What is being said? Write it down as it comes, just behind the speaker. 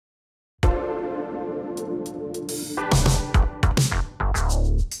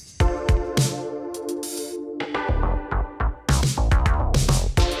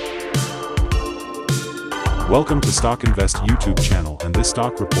Welcome to StockInvest YouTube channel and this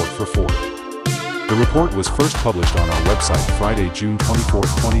stock report for Ford. The report was first published on our website Friday, June 24,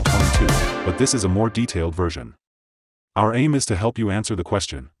 2022, but this is a more detailed version. Our aim is to help you answer the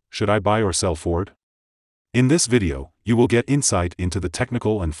question, should I buy or sell Ford? In this video, you will get insight into the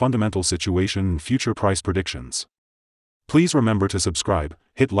technical and fundamental situation and future price predictions. Please remember to subscribe,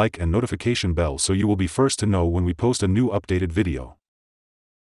 hit like and notification bell so you will be first to know when we post a new updated video.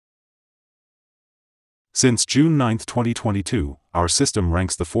 Since June 9, 2022, our system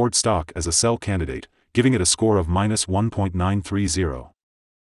ranks the Ford stock as a sell candidate, giving it a score of -1.930.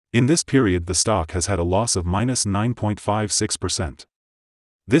 In this period the stock has had a loss of -9.56%.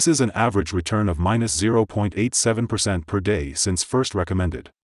 This is an average return of -0.87% per day since first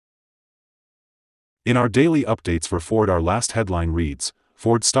recommended. In our daily updates for Ford, our last headline reads,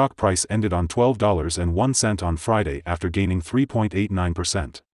 Ford stock price ended on $12.01 on Friday after gaining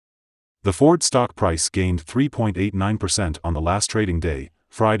 3.89%. The Ford stock price gained 3.89% on the last trading day,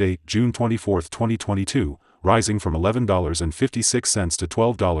 Friday, June 24, 2022, rising from $11.56 to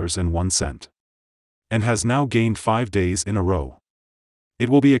 $12.01. And has now gained 5 days in a row. It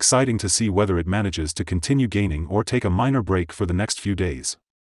will be exciting to see whether it manages to continue gaining or take a minor break for the next few days.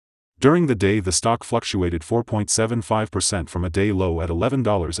 During the day the stock fluctuated 4.75% from a day low at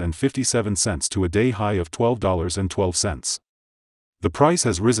 $11.57 to a day high of $12.12. The price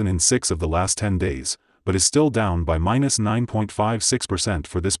has risen in 6 of the last 10 days, but is still down by -9.56%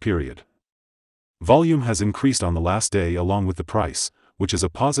 for this period. Volume has increased on the last day along with the price, which is a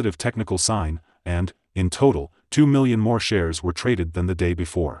positive technical sign, and, in total, 2 million more shares were traded than the day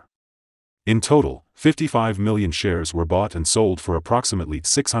before. In total, 55 million shares were bought and sold for approximately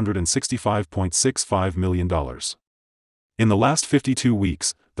 $665.65 million. In the last 52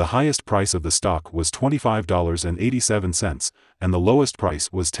 weeks, the highest price of the stock was $25.87, and the lowest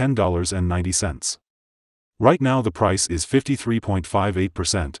price was $10.90. Right now the price is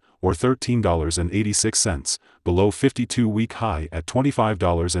 53.58%, or $13.86, below 52-week high at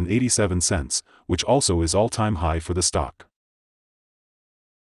 $25.87, which also is all-time high for the stock.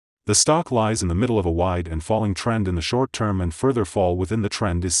 The stock lies in the middle of a wide and falling trend in the short term, and further fall within the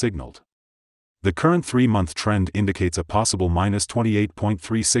trend is signaled. The current 3-month trend indicates a possible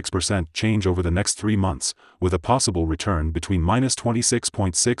 -28.36% change over the next 3 months, with a possible return between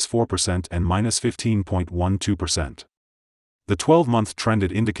 -26.64% and -15.12%. The 12-month trend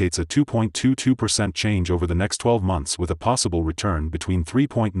indicates a 2.22% change over the next 12 months with a possible return between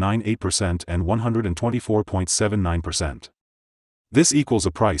 3.98% and 124.79%. This equals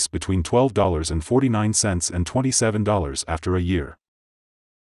a price between $12.49 and $27 after a year.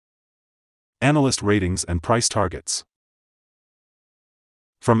 Analyst ratings and price targets.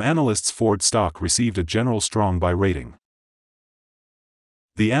 From analysts, Ford stock received a general strong buy rating.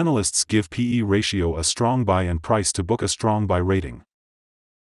 The analysts give PE ratio a strong buy and price to book a strong buy rating.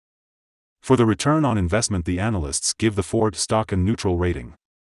 For the return on investment, the analysts give the Ford stock a neutral rating.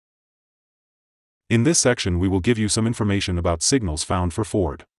 In this section we will give you some information about signals found for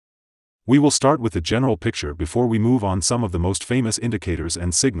Ford. We will start with the general picture before we move on some of the most famous indicators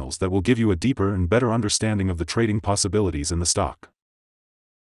and signals that will give you a deeper and better understanding of the trading possibilities in the stock.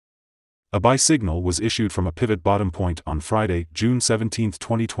 A buy signal was issued from a pivot bottom point on Friday, June 17,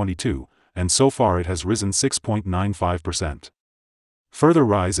 2022, and so far it has risen 6.95%. Further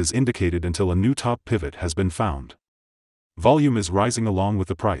rise is indicated until a new top pivot has been found. Volume is rising along with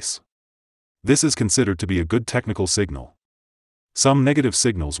the price. This is considered to be a good technical signal. Some negative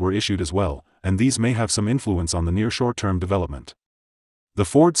signals were issued as well, and these may have some influence on the near short-term development. The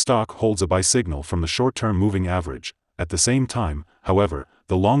Ford stock holds a buy signal from the short-term moving average. At the same time, however,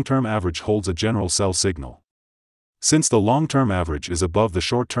 the long-term average holds a general sell signal. Since the long-term average is above the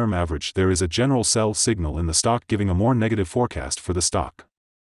short-term average, there is a general sell signal in the stock giving a more negative forecast for the stock.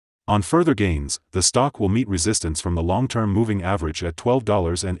 On further gains, the stock will meet resistance from the long-term moving average at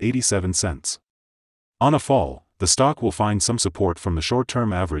 $12.87. On a fall, the stock will find some support from the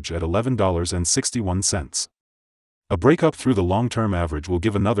short-term average at $11.61. A breakup through the long-term average will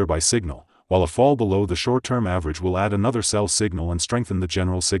give another buy signal, while a fall below the short-term average will add another sell signal and strengthen the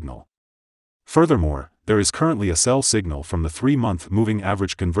general signal. Furthermore, there is currently a sell signal from the 3-month moving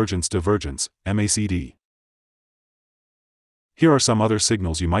average convergence divergence, MACD. Here are some other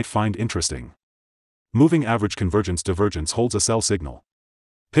signals you might find interesting. Moving average convergence divergence holds a sell signal.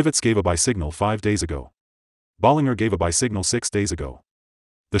 Pivots gave a buy signal 5 days ago. Bollinger gave a buy signal 6 days ago.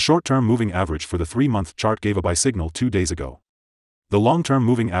 The short-term moving average for the 3-month chart gave a buy signal 2 days ago. The long-term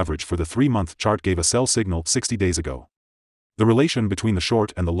moving average for the 3-month chart gave a sell signal 60 days ago. The relation between the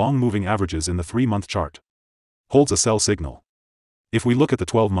short and the long moving averages in the 3-month chart holds a sell signal. If we look at the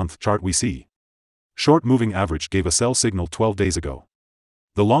 12-month chart, we see Short moving average gave a sell signal 12 days ago.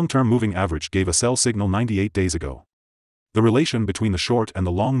 The long-term moving average gave a sell signal 98 days ago. The relation between the short and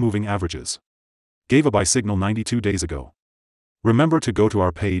the long moving averages gave a buy signal 92 days ago. Remember to go to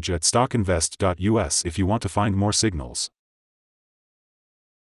our page at StockInvest.us if you want to find more signals.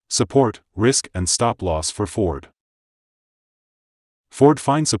 Support, risk and stop loss for Ford. Ford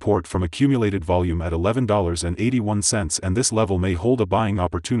finds support from accumulated volume at $11.81, and this level may hold a buying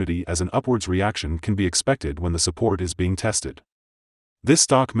opportunity as an upwards reaction can be expected when the support is being tested. This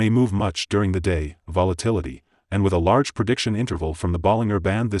stock may move much during the day, volatility, and with a large prediction interval from the Bollinger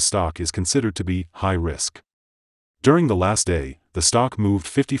Band, this stock is considered to be high risk. During the last day, the stock moved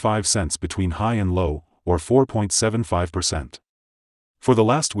 55 cents between high and low, or 4.75%. For the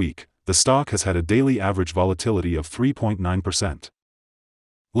last week, the stock has had a daily average volatility of 3.9%.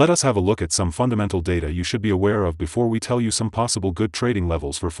 Let us have a look at some fundamental data you should be aware of before we tell you some possible good trading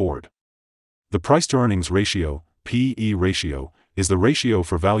levels for Ford. The price-to-earnings ratio, PE ratio, is the ratio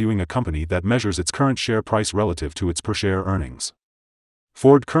for valuing a company that measures its current share price relative to its per-share earnings.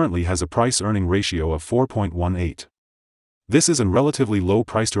 Ford currently has a price-earning ratio of 4.18. This is a relatively low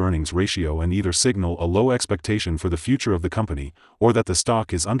price-to-earnings ratio and either signal a low expectation for the future of the company, or that the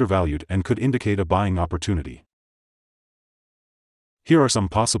stock is undervalued and could indicate a buying opportunity. Here are some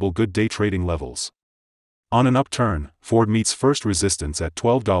possible good day trading levels. On an upturn, Ford meets first resistance at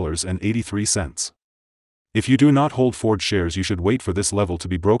 $12.83. If you do not hold Ford shares, you should wait for this level to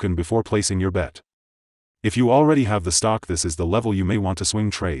be broken before placing your bet. If you already have the stock, this is the level you may want to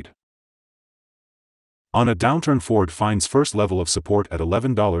swing trade. On a downturn, Ford finds first level of support at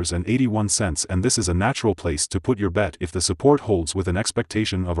 $11.81, and this is a natural place to put your bet if the support holds with an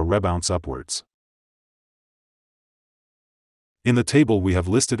expectation of a rebound upwards. In the table we have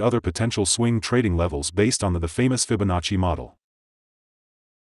listed other potential swing trading levels based on the famous Fibonacci model.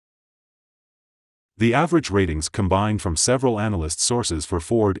 The average ratings combined from several analyst sources for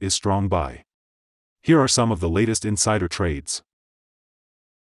Ford is strong buy. Here are some of the latest insider trades.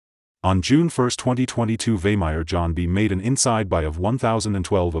 On June 1, 2022, Weimar John B. made an inside buy of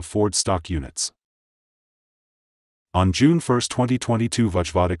 1,012 of Ford stock units. On June 1, 2022,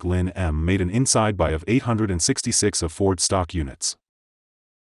 Vojvodik Lin M. made an inside buy of 866 of Ford stock units.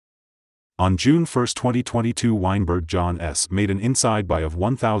 On June 1, 2022, Weinberg John S. made an inside buy of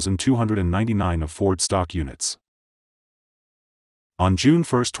 1,299 of Ford stock units. On June 1,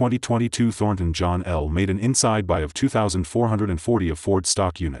 2022, Thornton John L. made an inside buy of 2,440 of Ford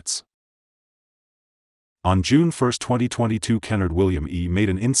stock units. On June 1, 2022, Kennard William E. made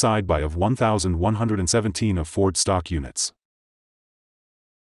an inside buy of 1,117 of Ford stock units.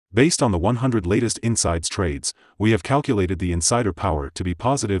 Based on the 100 latest insides trades, we have calculated the insider power to be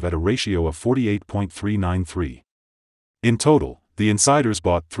positive at a ratio of 48.393. In total, the insiders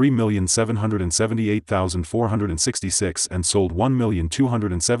bought 3,778,466 and sold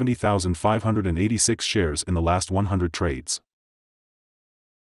 1,270,586 shares in the last 100 trades.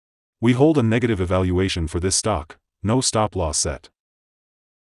 We hold a negative evaluation for this stock, no stop loss set.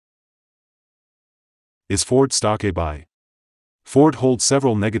 Is Ford stock a buy? Ford holds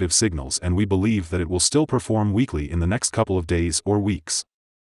several negative signals, and we believe that it will still perform weakly in the next couple of days or weeks.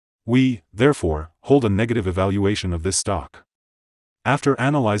 We, therefore, hold a negative evaluation of this stock. After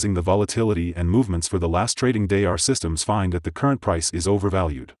analyzing the volatility and movements for the last trading day, our systems find that the current price is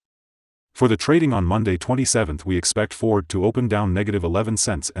overvalued. For the trading on Monday 27th, we expect Ford to open down negative 11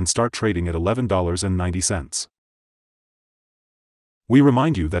 cents and start trading at $11.90. We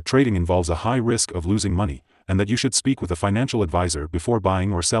remind you that trading involves a high risk of losing money, and that you should speak with a financial advisor before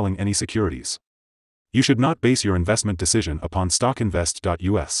buying or selling any securities. You should not base your investment decision upon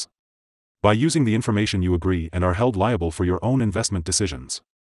StockInvest.us. By using the information, you agree and are held liable for your own investment decisions.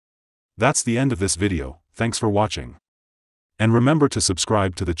 That's the end of this video. Thanks for watching. And remember to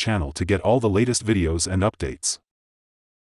subscribe to the channel to get all the latest videos and updates.